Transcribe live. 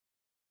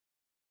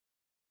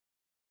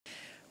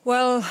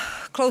Well,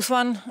 close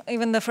one.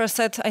 Even the first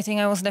set, I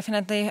think I was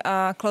definitely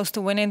close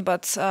to win it,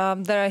 but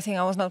there I think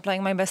I was not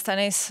playing my best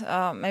tennis.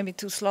 Maybe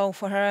too slow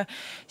for her.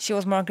 She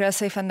was more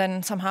aggressive, and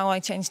then somehow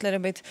I changed a little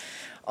bit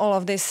all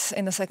of this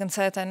in the second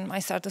set, and I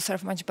started to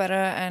serve much better.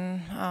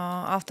 And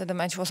after the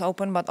match was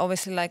open, but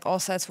obviously like all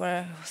sets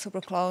were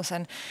super close.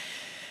 And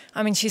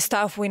I mean, she's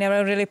tough. We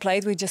never really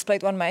played. We just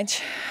played one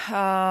match.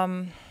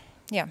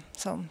 Yeah,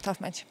 so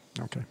tough match.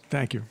 Okay,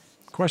 thank you.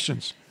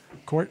 Questions?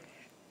 Court?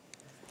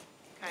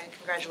 Hi,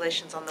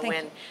 congratulations on the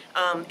win.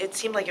 It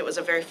seemed like it was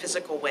a very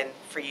physical win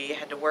for you. You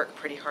had to work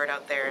pretty hard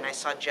out there, and I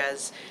saw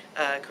Jez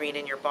Green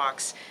in your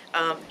box.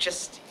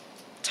 Just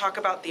talk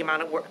about the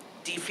amount of work.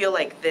 Do you feel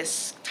like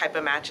this type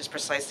of match is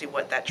precisely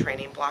what that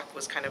training block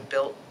was kind of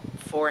built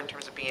for in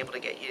terms of being able to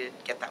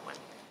get that win?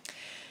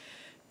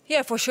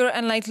 Yeah, for sure.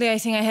 And lately, I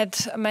think I had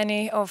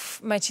many of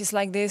matches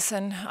like this,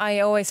 and I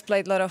always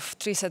played a lot of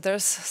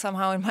three-setters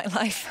somehow in my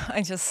life.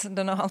 I just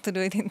don't know how to do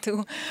it in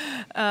two.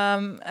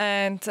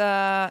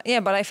 Yeah,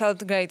 but I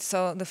felt great.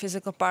 So the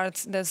physical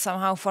part, that's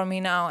somehow for me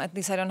now. At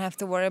least I don't have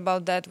to worry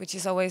about that, which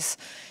is always,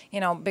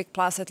 you know, big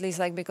plus. At least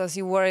like because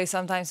you worry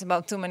sometimes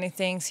about too many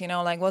things. You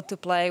know, like what to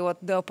play, what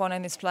the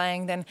opponent is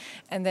playing.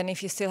 And then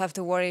if you still have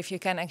to worry if you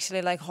can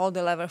actually like hold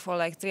the lever for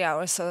like 3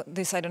 hours. So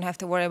this I don't have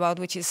to worry about,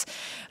 which is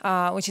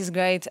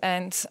great.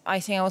 And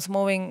I think I was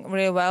moving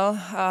really well.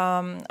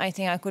 I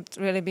think I could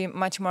really be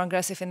much more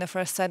aggressive in the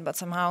first set, but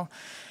somehow,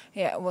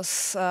 yeah, it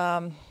was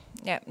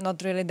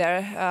not really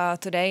there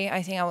today.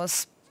 I think I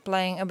was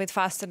playing a bit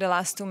faster the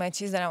last two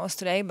matches than I was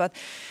today, but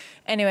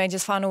anyway, I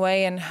just found a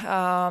way, and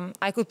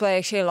I could play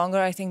actually longer.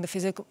 I think the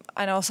physical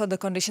and also the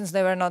conditions,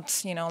 they were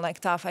not, you know, like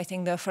tough. I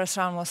think the first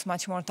round was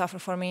much more tougher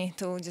for me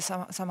to just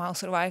somehow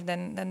survive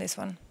than this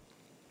one.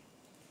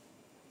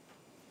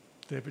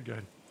 David, go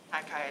ahead.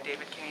 Hi, Kaya.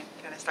 David Kane,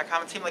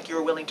 tennis.com. It seemed like you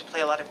were willing to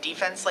play a lot of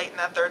defense late in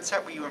that third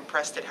set. Were you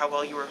impressed at how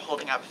well you were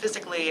holding up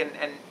physically and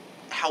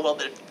how well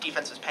the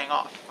defense was paying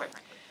off, quite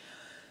frankly?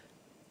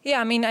 Yeah,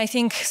 I mean, I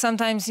think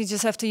sometimes you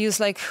just have to use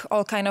like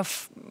all kind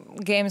of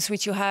games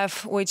which you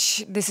have,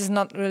 which this is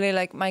not really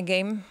like my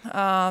game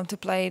to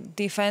play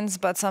defense,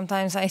 but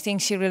sometimes I think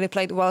she really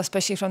played well,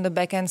 especially from the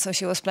backhand, so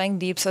she was playing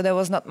deep, so there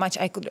was not much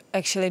I could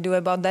actually do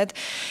about that.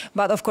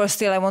 But of course,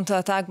 still I want to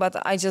attack, but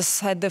I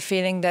just had the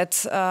feeling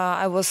that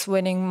I was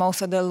winning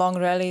most of the long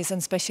rallies, and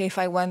especially if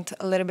I went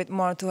a little bit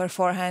more to her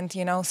forehand,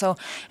 you know, so,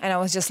 and I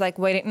was just like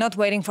waiting, not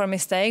waiting for a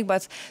mistake,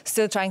 but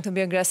still trying to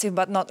be aggressive,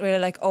 but not really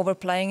like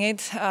overplaying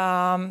it.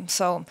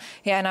 So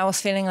yeah, and I was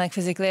feeling like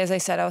physically, as I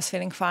said, I was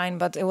feeling fine,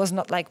 but it was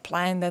not like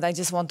planned that I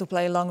just want to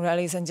play long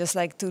rallies and just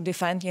like to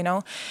defend, you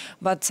know.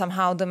 But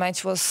somehow the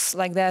match was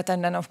like that,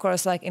 and then of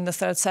course like in the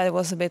third set it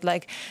was a bit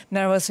like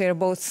nervous. We were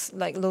both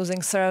like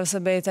losing serves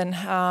a bit, and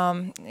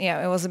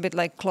yeah, it was a bit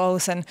like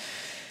close, and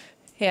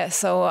yeah.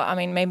 So I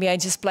mean, maybe I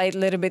just played a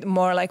little bit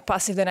more like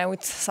passive than I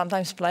would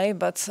sometimes play,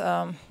 but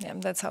yeah,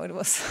 that's how it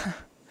was.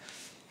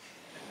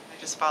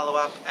 Just follow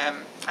up.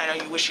 I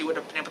know you wish you would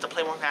have been able to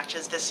play more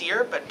matches this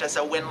year, but does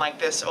a win like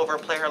this over a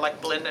player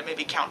like Belinda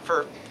maybe count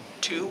for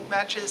 3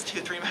 matches,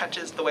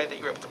 the way that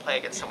you were able to play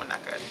against someone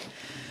that good?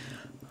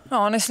 No,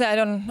 honestly, I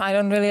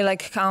don't really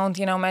like count,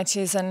 you know,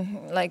 matches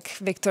and like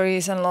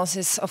victories and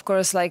losses. Of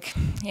course, like,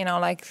 you know,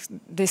 like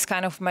this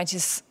kind of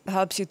matches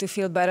helps you to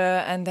feel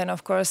better. And then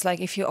of course, like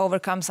if you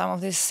overcome some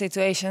of these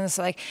situations,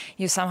 like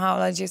you somehow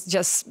like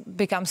just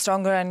become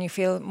stronger and you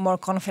feel more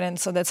confident.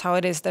 So that's how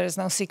it is. There is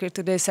no secret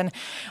to this. And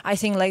I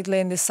think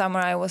lately in this summer,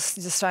 I was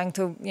just trying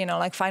to, you know,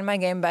 like find my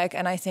game back,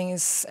 and I think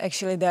it's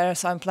actually there.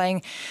 So I'm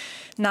playing.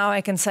 Now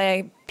I can say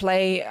I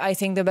play, I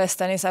think, the best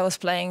tennis I was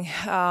playing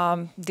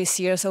this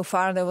year so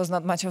far. There was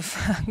not much of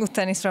good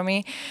tennis from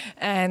me.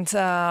 And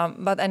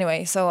but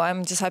anyway, so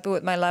I'm just happy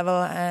with my level.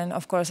 And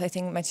of course, I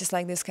think matches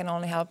like this can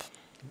only help.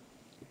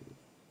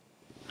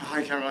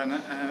 Hi, Karolina.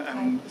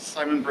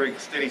 Simon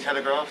Briggs, Daily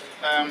Telegraph.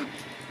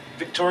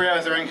 Victoria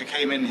Azarenka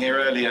came in here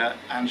earlier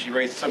and she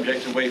raised the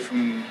subject away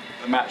from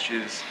the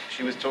matches.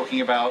 She was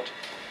talking about,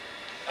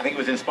 I think it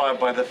was inspired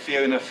by the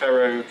Fiona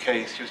Ferro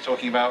case. She was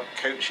talking about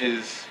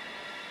coaches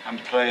and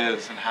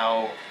players and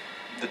how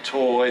the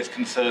tour is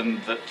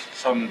concerned that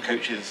some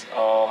coaches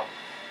are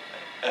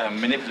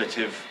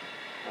manipulative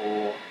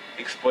or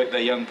exploit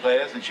their young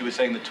players, and she was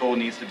saying the tour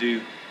needs to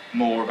do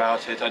more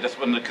about it. I just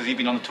wondered, because you've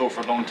been on the tour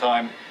for a long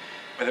time,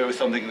 whether it was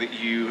something that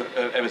you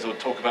ever sort of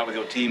talk about with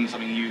your team,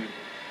 something you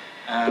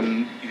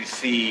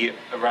see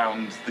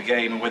around the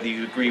game, and whether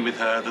you agree with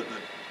her that the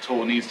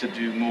tour needs to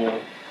do more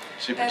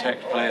to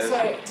protect players.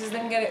 Sorry, just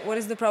didn't get it. What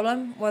is the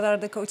problem? What are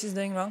the coaches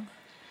doing wrong?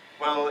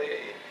 Well,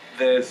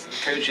 there's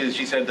coaches,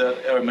 she said,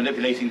 that are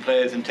manipulating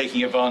players and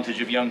taking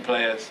advantage of young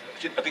players.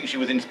 I think she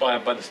was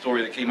inspired by the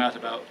story that came out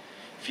about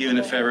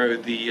Fiona Ferro,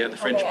 the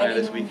French player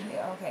this week.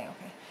 Yeah, okay.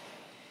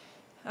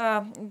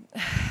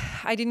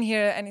 I didn't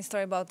hear any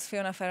story about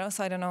Fiona Ferro,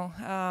 so I don't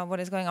know what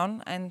is going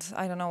on, and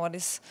I don't know what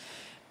is...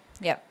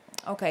 Yeah,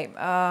 okay.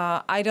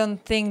 I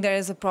don't think there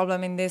is a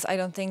problem in this. I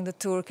don't think the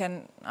tour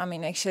can, I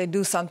mean, actually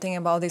do something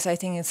about this. I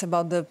think it's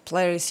about the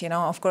players, you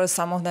know. Of course,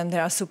 some of them, they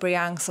are super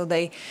young, so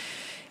they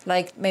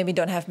like maybe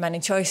don't have many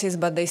choices,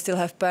 but they still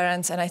have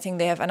parents, and I think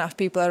they have enough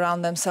people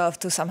around themselves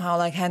to somehow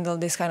like handle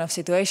these kind of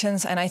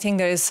situations. And I think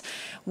there is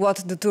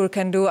what the tour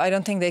can do. I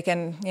don't think they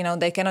can, you know,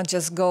 they cannot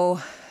just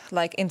go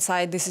like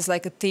inside. This is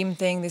like a team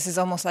thing. This is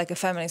almost like a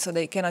family. So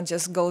they cannot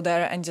just go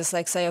there and just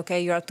like say,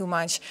 okay, you are too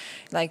much.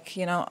 Like,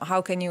 you know,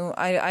 how can you?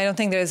 I don't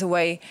think there is a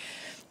way,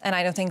 and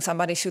I don't think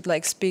somebody should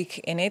like speak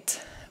in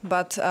it.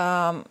 But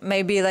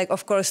maybe, like,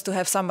 of course, to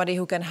have somebody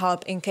who can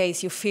help in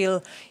case you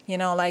feel, you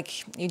know,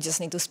 like you just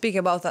need to speak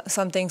about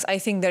some things. I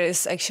think there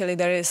is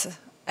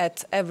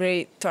at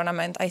every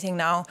tournament, I think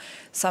now,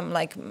 some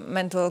like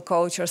mental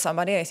coach or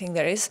somebody, I think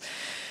there is.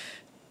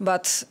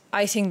 But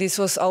I think this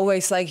was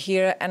always like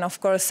here. And of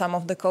course, some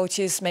of the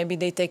coaches, maybe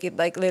they take it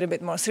like a little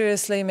bit more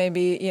seriously.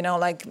 Maybe, you know,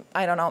 like,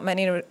 I don't know,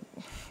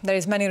 there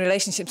is many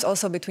relationships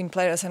also between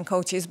players and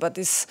coaches, but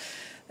it's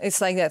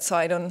like that. So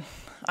I don't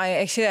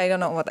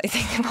know what I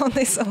think about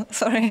this. So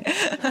sorry.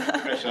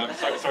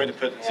 I'm sorry to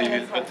put it to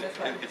you, but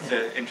it's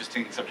an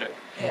interesting subject.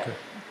 Yeah. Okay.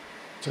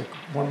 Take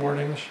one more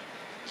in English.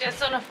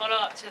 Just on a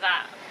follow-up to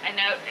that, I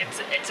know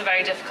it's a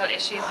very difficult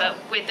issue, but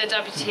with the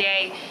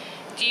WTA,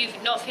 do you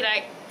not feel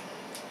like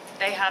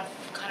they have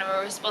kind of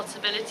a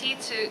responsibility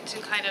to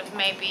kind of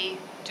maybe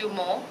do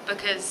more?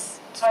 Because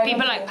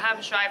people like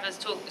Pam Shriver's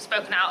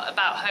spoken out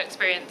about her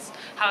experience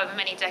however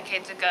many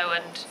decades ago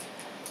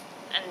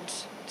and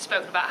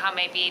spoken about how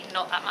maybe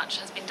not that much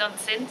has been done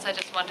since. I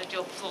just wondered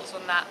your thoughts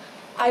on that.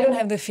 I don't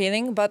have the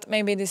feeling, but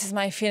maybe this is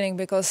my feeling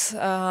because,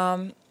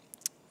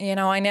 you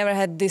know, I never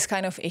had this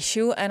kind of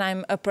issue, and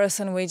I'm a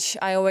person which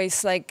I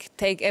always like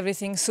take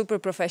everything super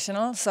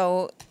professional.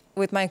 So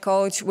with my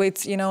coach,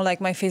 with, you know,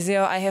 like my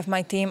physio, I have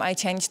my team, I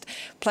changed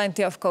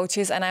plenty of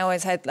coaches, and I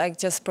always had like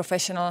just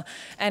professional.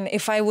 And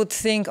if I would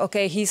think,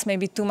 okay, he's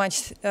maybe too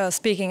much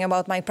speaking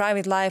about my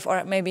private life,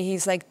 or maybe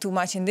he's like too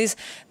much in this,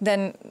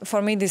 then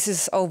for me this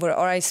is over,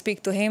 or I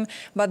speak to him,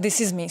 but this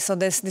is me. So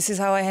this is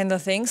how I handle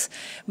things.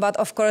 But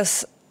of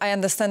course, I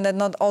understand that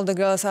not all the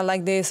girls are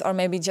like this, or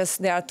maybe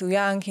just they are too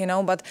young, you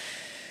know, but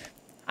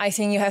I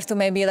think you have to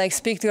maybe like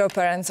speak to your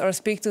parents or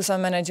speak to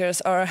some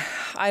managers, or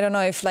I don't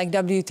know if like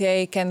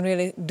WTA can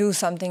really do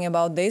something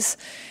about this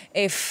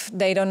if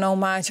they don't know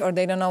much, or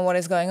they don't know what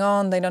is going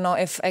on. They don't know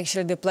if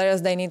actually the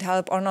players, they need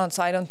help or not.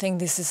 So I don't think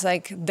this is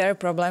like their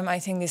problem. I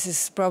think this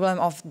is problem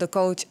of the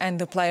coach and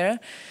the player,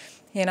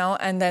 you know,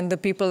 and then the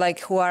people like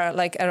who are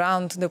like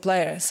around the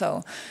player.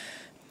 So,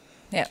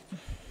 yeah.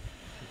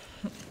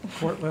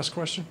 Last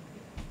question.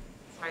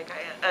 Sorry,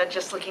 Gaia.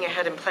 Just looking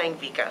ahead and playing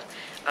Vika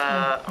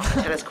on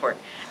the tennis court.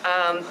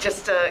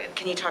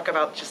 Can you talk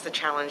about just the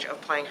challenge of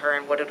playing her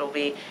and what it'll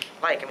be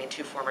like? I mean,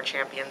 two former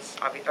champions,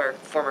 or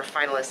former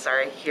finalists,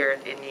 here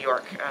in New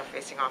York,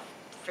 facing off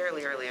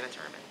fairly early in a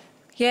tournament.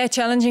 Yeah,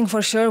 challenging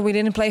for sure. We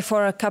didn't play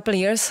for a couple of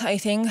years, I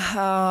think.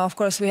 Of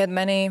course, we had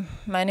many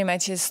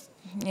matches.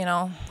 You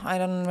know, I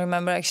don't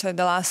remember actually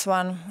the last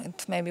one.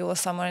 It maybe was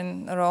somewhere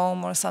in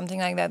Rome or something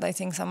like that. I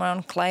think somewhere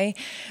on clay,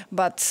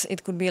 but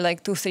it could be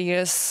like 2-3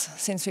 years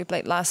since we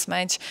played last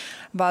match.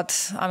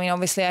 But I mean,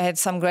 obviously, I had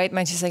some great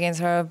matches against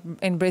her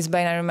in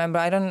Brisbane. I remember.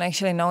 I don't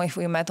actually know if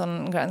we met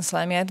on Grand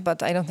Slam yet,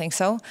 but I don't think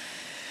so.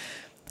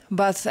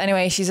 But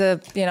anyway, she's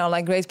a, you know,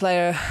 like great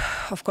player.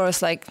 Of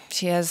course, like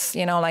she has,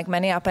 you know, like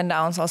many up and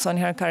downs also in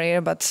her career,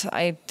 but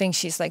I think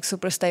she's like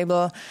super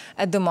stable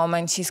at the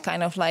moment. She's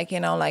kind of like, you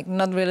know, like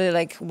not really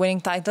like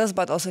winning titles,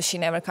 but also she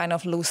never kind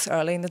of lose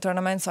early in the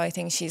tournament. So I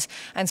think she's,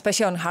 and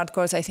especially on hard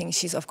courts, I think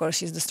she's, of course,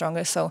 she's the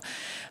strongest. So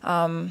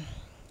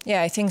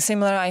yeah, I think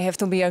similar, I have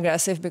to be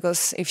aggressive,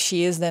 because if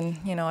she is, then,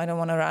 you know, I don't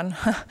want to run.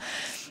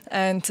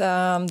 And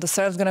the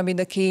serve's going to be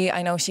the key.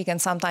 I know she can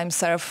sometimes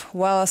serve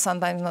well,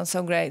 sometimes not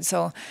so great.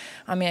 So,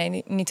 I mean,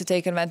 I need to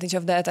take advantage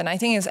of that. And I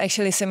think it's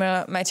actually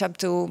similar matchup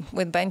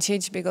with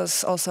Bencic,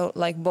 because also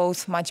like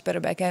both much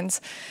better backhands.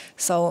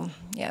 So,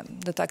 yeah,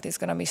 the tactic is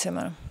going to be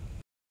similar.